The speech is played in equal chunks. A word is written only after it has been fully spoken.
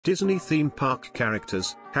Disney theme park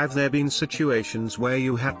characters, have there been situations where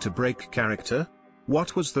you had to break character?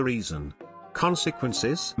 What was the reason?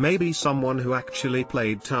 Consequences? Maybe someone who actually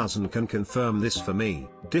played Tarzan can confirm this for me.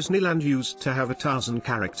 Disneyland used to have a Tarzan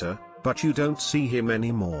character, but you don't see him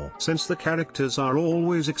anymore. Since the characters are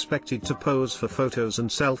always expected to pose for photos and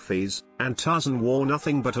selfies, and Tarzan wore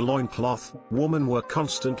nothing but a loincloth, women were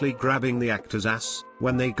constantly grabbing the actor's ass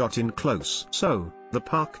when they got in close. So, the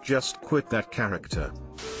park just quit that character.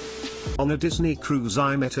 On a Disney cruise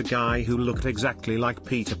I met a guy who looked exactly like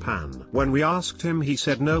Peter Pan. When we asked him he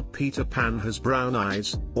said no, Peter Pan has brown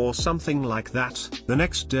eyes, or something like that. The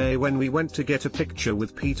next day when we went to get a picture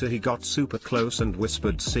with Peter he got super close and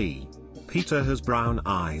whispered, "See, Peter has brown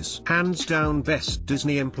eyes." Hands down best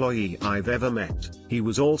Disney employee I've ever met. He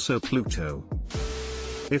was also Pluto.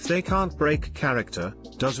 If they can't break character,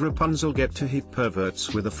 does Rapunzel get to hit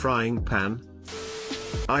perverts with a frying pan?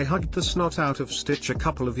 I hugged the snot out of Stitch a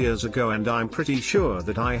couple of years ago and I'm pretty sure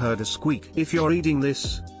that I heard a squeak. If you're reading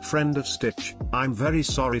this, friend of Stitch, I'm very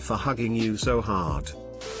sorry for hugging you so hard.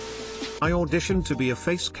 I auditioned to be a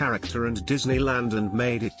face character in Disneyland and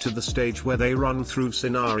made it to the stage where they run through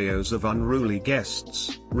scenarios of unruly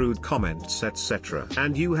guests, rude comments, etc.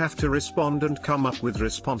 And you have to respond and come up with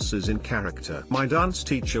responses in character. My dance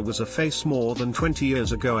teacher was a face more than 20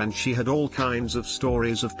 years ago and she had all kinds of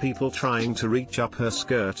stories of people trying to reach up her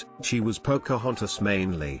skirt. She was Pocahontas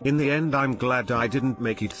mainly. In the end I'm glad I didn't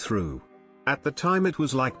make it through. At the time it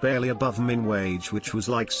was like barely above min wage, which was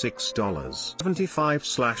like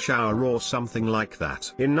 $6.75/hour or something like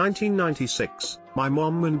that. In 1996, my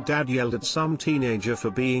mom and dad yelled at some teenager for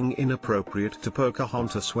being inappropriate to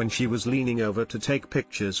Pocahontas when she was leaning over to take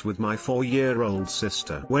pictures with my 4-year-old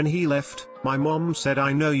sister. When he left, my mom said,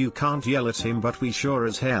 "I know you can't yell at him but we sure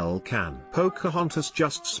as hell can." Pocahontas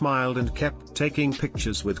just smiled and kept taking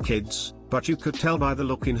pictures with kids, but you could tell by the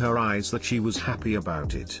look in her eyes that she was happy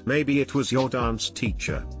about it. Maybe it was your dance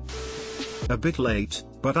teacher. A bit late,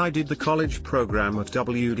 but I did the college program at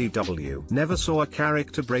WDW. Never saw a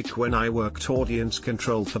character break when I worked audience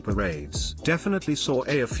control for parades. Definitely saw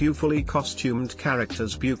a few fully costumed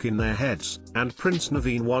characters puke in their heads, and Prince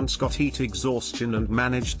Naveen once got heat exhaustion and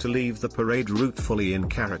managed to leave the parade route fully in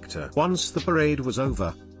character. Once the parade was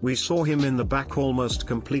over, we saw him in the back almost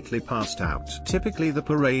completely passed out. Typically the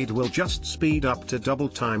parade will just speed up to double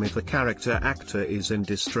time if the character actor is in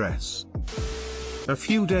distress. A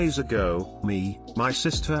few days ago, me, my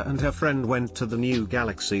sister and her friend went to the new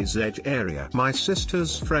Galaxy's Edge area. My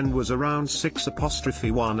sister's friend was around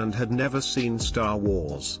 6'1" and had never seen Star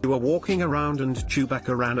Wars. We were walking around and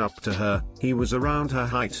Chewbacca ran up to her, he was around her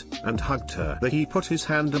height, and hugged her. He put his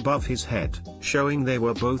hand above his head, showing they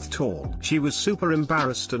were both tall. She was super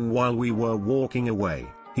embarrassed and while we were walking away,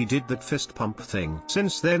 he did that fist pump thing.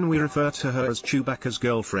 Since then we refer to her as Chewbacca's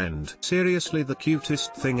girlfriend. Seriously the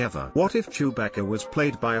cutest thing ever. What if Chewbacca was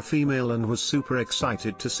played by a female and was super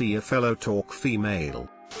excited to see a fellow talk female?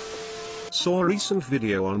 Saw a recent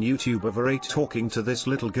video on YouTube of Ray talking to this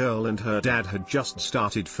little girl and her dad had just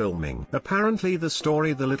started filming. Apparently the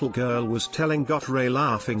story the little girl was telling got Ray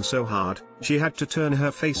laughing so hard, she had to turn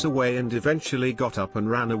her face away and eventually got up and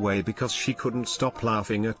ran away because she couldn't stop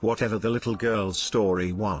laughing at whatever the little girl's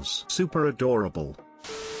story was. Super adorable.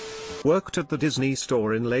 Worked at the Disney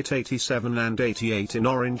store in late '87 and '88 in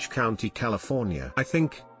Orange County, California. I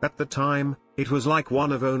think, at the time, it was like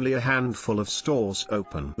one of only a handful of stores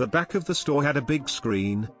open. The back of the store had a big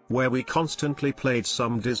screen, where we constantly played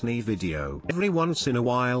some Disney video. Every once in a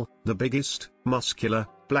while, the biggest, muscular,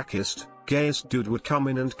 blackest, gayest dude would come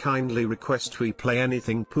in and kindly request we play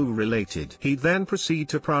anything Pooh related. He'd then proceed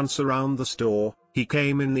to prance around the store. He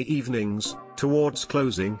came in the evenings, towards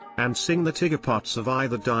closing, and sing the Tigger parts of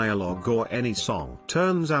either dialogue or any song.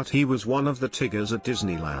 Turns out he was one of the Tiggers at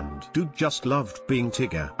Disneyland. Dude just loved being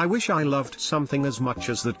Tigger. I wish I loved something as much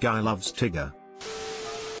as that guy loves Tigger.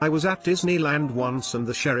 I was at Disneyland once and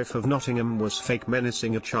the sheriff of Nottingham was fake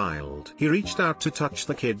menacing a child. He reached out to touch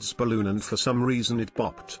the kid's balloon and for some reason it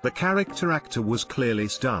popped. The character actor was clearly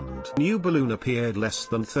stunned. New balloon appeared less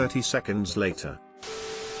than 30 seconds later.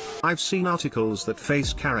 I've seen articles that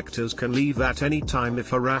face characters can leave at any time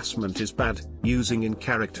if harassment is bad, using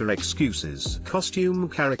in-character excuses. Costume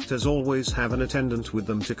characters always have an attendant with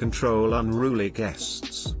them to control unruly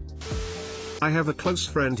guests. I have a close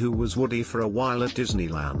friend who was Woody for a while at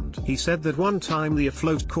Disneyland. He said that one time the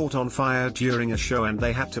float caught on fire during a show and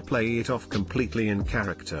they had to play it off completely in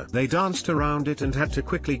character. They danced around it and had to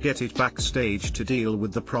quickly get it backstage to deal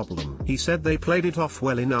with the problem. He said they played it off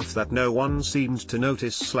well enough that no one seemed to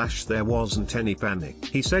notice / there wasn't any panic.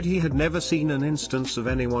 He said he had never seen an instance of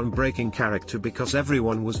anyone breaking character because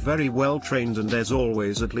everyone was very well trained and there's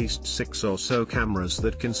always at least 6 or so cameras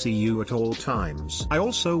that can see you at all times. I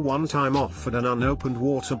also one time offered an unopened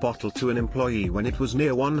water bottle to an employee when it was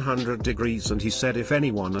near 100 degrees and he said if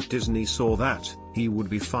anyone at Disney saw that, he would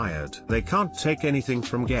be fired. They can't take anything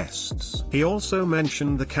from guests. He also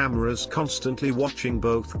mentioned the cameras constantly watching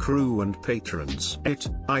both crew and patrons.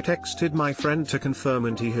 I texted my friend to confirm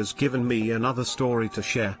and he has given me another story to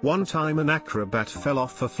share. One time an acrobat fell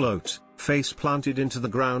off a float, face planted into the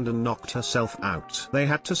ground and knocked herself out. They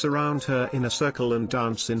had to surround her in a circle and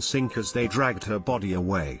dance in sync as they dragged her body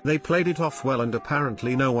away. They played it off well and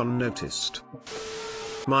apparently no one noticed.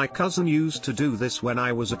 My cousin used to do this when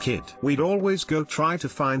I was a kid. We'd always go try to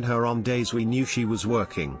find her on days we knew she was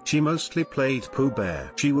working. She mostly played Pooh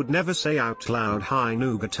Bear. She would never say out loud "Hi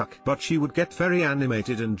Noogatuck," but she would get very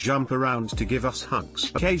animated and jump around to give us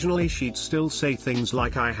hugs. Occasionally she'd still say things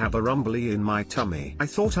like "I have a rumbly in my tummy." I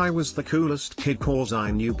thought I was the coolest kid cause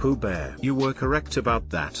I knew Pooh Bear. You were correct about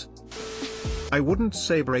that. I wouldn't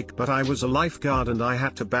say break, but I was a lifeguard and I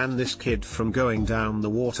had to ban this kid from going down the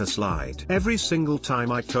water slide. Every single time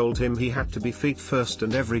I told him he had to be feet first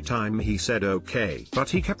and every time he said okay. But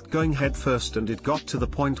he kept going head first and it got to the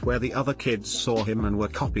point where the other kids saw him and were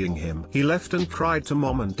copying him. He left and cried to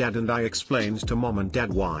mom and dad and I explained to mom and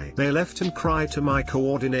dad why. They left and cried to my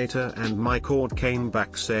coordinator and my coord came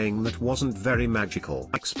back saying that wasn't very magical.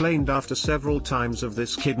 I explained after several times of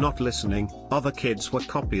this kid not listening, other kids were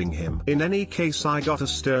copying him. In any case I got a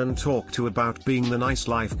stern talk to about being the nice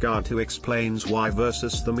lifeguard who explains why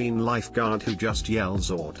versus the mean lifeguard who just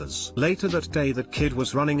yells orders. Later that day that kid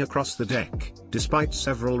was running across the deck, despite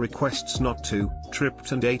several requests not to,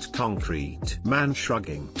 tripped and ate concrete. Man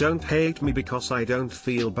shrugging. Don't hate me because I don't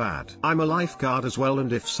feel bad. I'm a lifeguard as well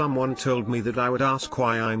and if someone told me that I would ask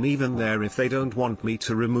why I'm even there if they don't want me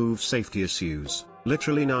to remove safety issues.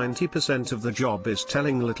 Literally 90% of the job is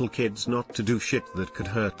telling little kids not to do shit that could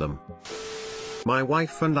hurt them. My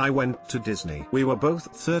wife and I went to Disney. We were both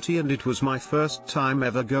 30 and it was my first time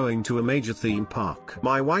ever going to a major theme park.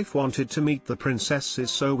 My wife wanted to meet the princesses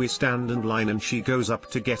so we stand in line and she goes up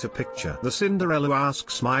to get a picture. The Cinderella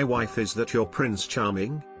asks my wife, "Is that your Prince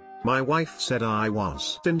Charming?" My wife said I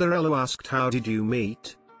was. Cinderella asked, "How did you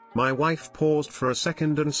meet?" My wife paused for a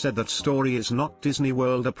second and said that story is not Disney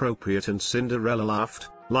World appropriate and Cinderella laughed,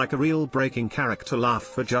 like a real breaking character laugh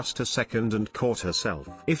for just a second and caught herself.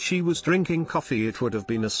 If she was drinking coffee it would have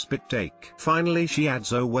been a spit take. Finally she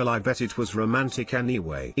adds, "Oh well, I bet it was romantic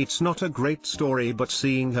anyway." It's not a great story but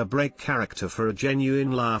seeing her break character for a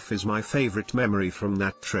genuine laugh is my favorite memory from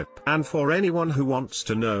that trip. And for anyone who wants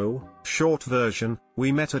to know, short version,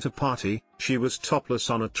 we met at a party, she was topless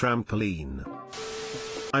on a trampoline.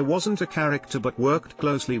 I wasn't a character but worked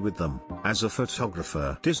closely with them. As a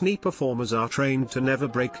photographer, Disney performers are trained to never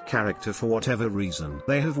break character for whatever reason.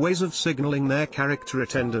 They have ways of signaling their character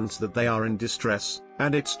attendants that they are in distress,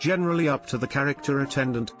 and it's generally up to the character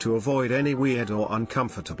attendant to avoid any weird or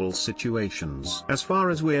uncomfortable situations. As far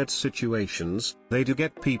as weird situations, they do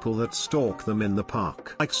get people that stalk them in the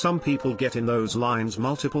park. Like some people get in those lines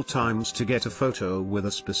multiple times to get a photo with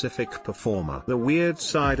a specific performer. The weird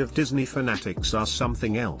side of Disney fanatics are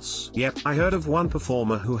something else. Yep, I heard of one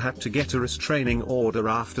performer who had to get a restraining order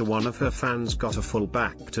after one of her fans got a full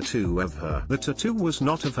back tattoo of her. The tattoo was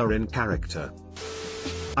not of her in character.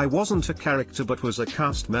 I wasn't a character but was a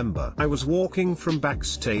cast member. I was walking from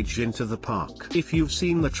backstage into the park. If you've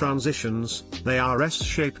seen the transitions, they are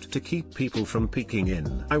S-shaped to keep people from peeking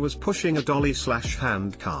in. I was pushing a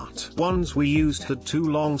dolly/hand cart. Ones we used had 2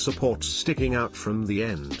 long supports sticking out from the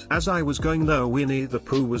end. As I was going though, Winnie the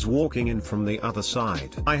Pooh was walking in from the other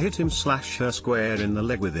side. I hit him/her square in the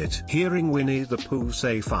leg with it. Hearing Winnie the Pooh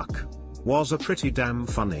say "fuck" was a pretty damn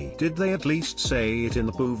funny. Did they at least say it in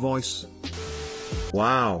the Pooh voice?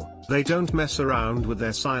 Wow, they don't mess around with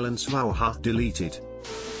their silence. Wow, ha, deleted.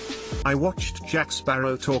 I watched Jack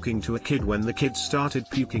Sparrow talking to a kid when the kid started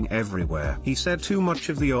puking everywhere. He said, "Too much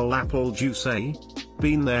of the old apple juice, eh?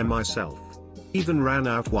 Been there myself. Even ran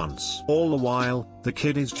out once." All the while, the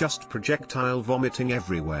kid is just projectile vomiting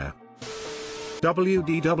everywhere.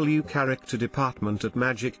 WDW character department at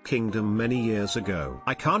Magic Kingdom many years ago.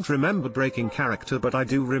 I can't remember breaking character, but I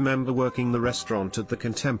do remember working the restaurant at the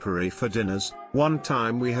Contemporary for dinners. One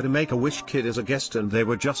time we had a Make-A-Wish kid as a guest and they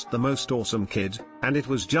were just the most awesome kid, and it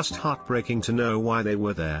was just heartbreaking to know why they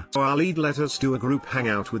were there. So our lead let us do a group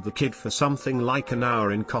hangout with the kid for something like an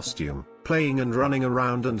hour in costume, playing and running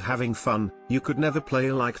around and having fun. You could never play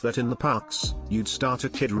like that in the parks, you'd start a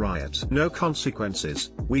kid riot. No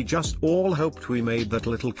consequences, we just all hoped we made that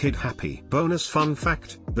little kid happy. Bonus fun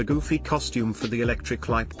fact, the goofy costume for the electric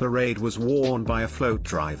light parade was worn by a float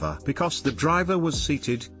driver. Because the driver was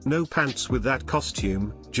seated, no pants with that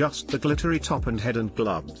costume, just the glittery top and head and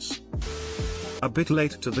gloves. A bit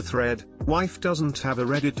late to the thread, wife doesn't have a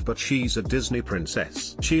Reddit but she's a Disney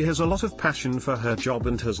princess. She has a lot of passion for her job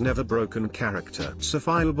and has never broken character.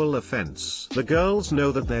 Certifiable offense. The girls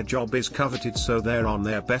know that their job is coveted, so they're on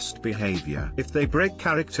their best behavior. If they break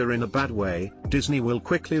character in a bad way, Disney will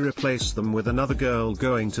quickly replace them with another girl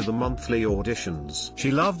going to the monthly auditions. She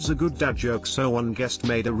loves a good dad joke, so one guest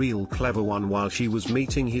made a real clever one while she was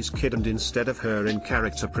meeting his kid, and instead of her in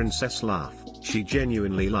character princess laugh, she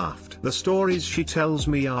genuinely laughed. The stories she tells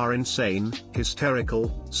me are insane,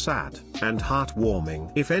 hysterical, sad, and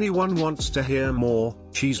heartwarming. If anyone wants to hear more,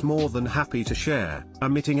 she's more than happy to share,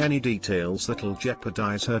 omitting any details that'll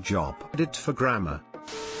jeopardize her job. Edit for grammar.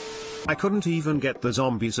 I couldn't even get the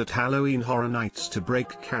zombies at Halloween Horror Nights to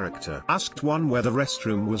break character. Asked one where the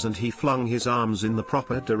restroom was and he flung his arms in the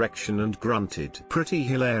proper direction and grunted. Pretty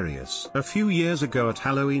hilarious. A few years ago at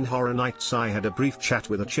Halloween Horror Nights I had a brief chat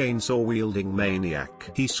with a chainsaw-wielding maniac.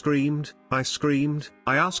 He screamed, I screamed,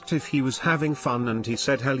 I asked if he was having fun and he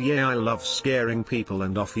said hell yeah, I love scaring people,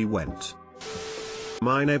 and off he went.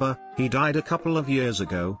 My neighbor, he died a couple of years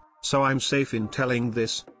ago, so I'm safe in telling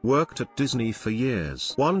this, worked at Disney for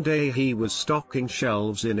years. One day he was stocking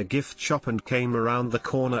shelves in a gift shop and came around the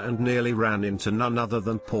corner and nearly ran into none other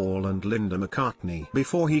than Paul and Linda McCartney.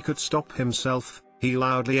 Before he could stop himself, he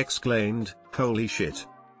loudly exclaimed, "Holy shit.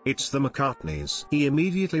 It's the McCartneys." He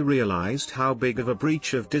immediately realized how big of a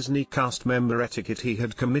breach of Disney cast member etiquette he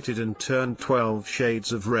had committed and turned 12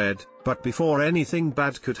 shades of red. But before anything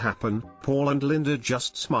bad could happen, Paul and Linda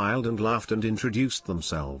just smiled and laughed and introduced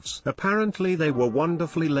themselves. Apparently they were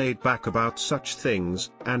wonderfully laid back about such things,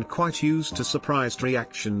 and quite used to surprised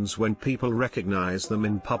reactions when people recognize them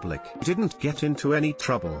in public. He didn't get into any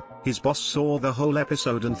trouble. His boss saw the whole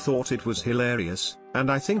episode and thought it was hilarious, and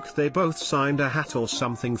I think they both signed a hat or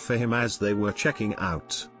something for him as they were checking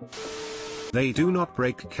out. They do not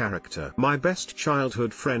break character. My best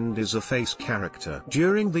childhood friend is a face character.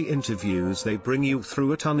 During the interviews they bring you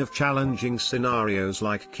through a ton of challenging scenarios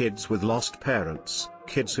like kids with lost parents,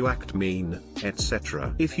 kids who act mean,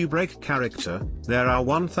 etc. If you break character, there are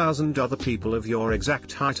 1,000 other people of your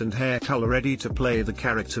exact height and hair color ready to play the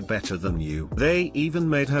character better than you. They even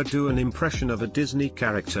made her do an impression of a Disney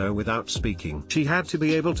character without speaking. She had to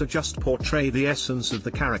be able to just portray the essence of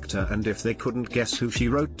the character, and if they couldn't guess who she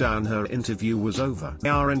wrote down, her interview was over. They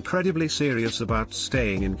are incredibly serious about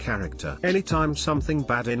staying in character. Anytime something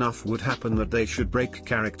bad enough would happen that they should break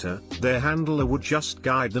character, their handler would just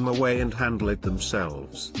guide them away and handle it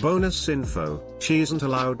themselves. Bonus info, she isn't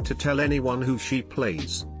allowed to tell anyone who she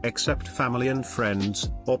plays, except family and friends,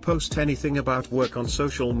 or post anything about work on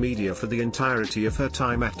social media for the entirety of her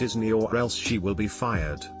time at Disney, or else she will be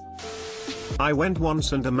fired. I went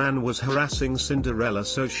once and a man was harassing Cinderella,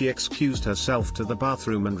 so she excused herself to the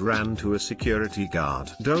bathroom and ran to a security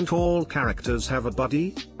guard. Don't all characters have a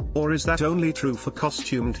buddy? Or is that only true for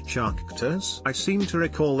costumed characters? I seem to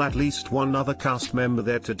recall at least one other cast member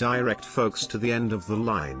there to direct folks to the end of the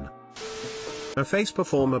line. A face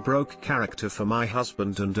performer broke character for my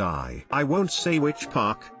husband and I. I won't say which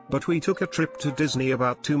park, but we took a trip to Disney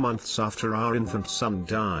about 2 months after our infant son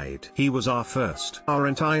died. He was our first. Our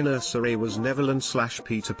entire nursery was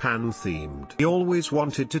Neverland/Peter Pan themed. We always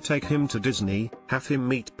wanted to take him to Disney, have him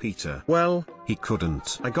meet Peter. Well, he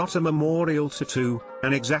couldn't. I got a memorial tattoo,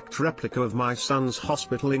 an exact replica of my son's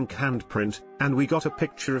hospital ink handprint, and we got a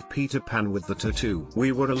picture of Peter Pan with the tattoo.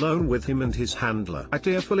 We were alone with him and his handler. I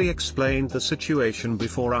tearfully explained the situation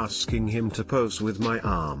before asking him to pose with my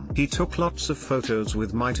arm. He took lots of photos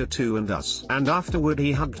with my tattoo and us. And afterward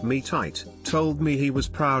he hugged me tight, told me he was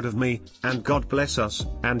proud of me, and God bless us,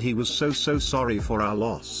 and he was so sorry for our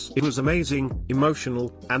loss. It was amazing,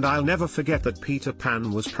 emotional, and I'll never forget that Peter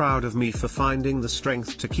Pan was proud of me for finding the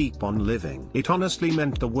strength to keep on living. It honestly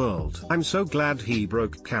meant the world. I'm so glad he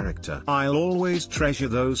broke character. I'll always treasure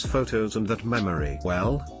those photos and that memory.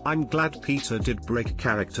 Well, I'm glad Peter did break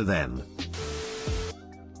character then.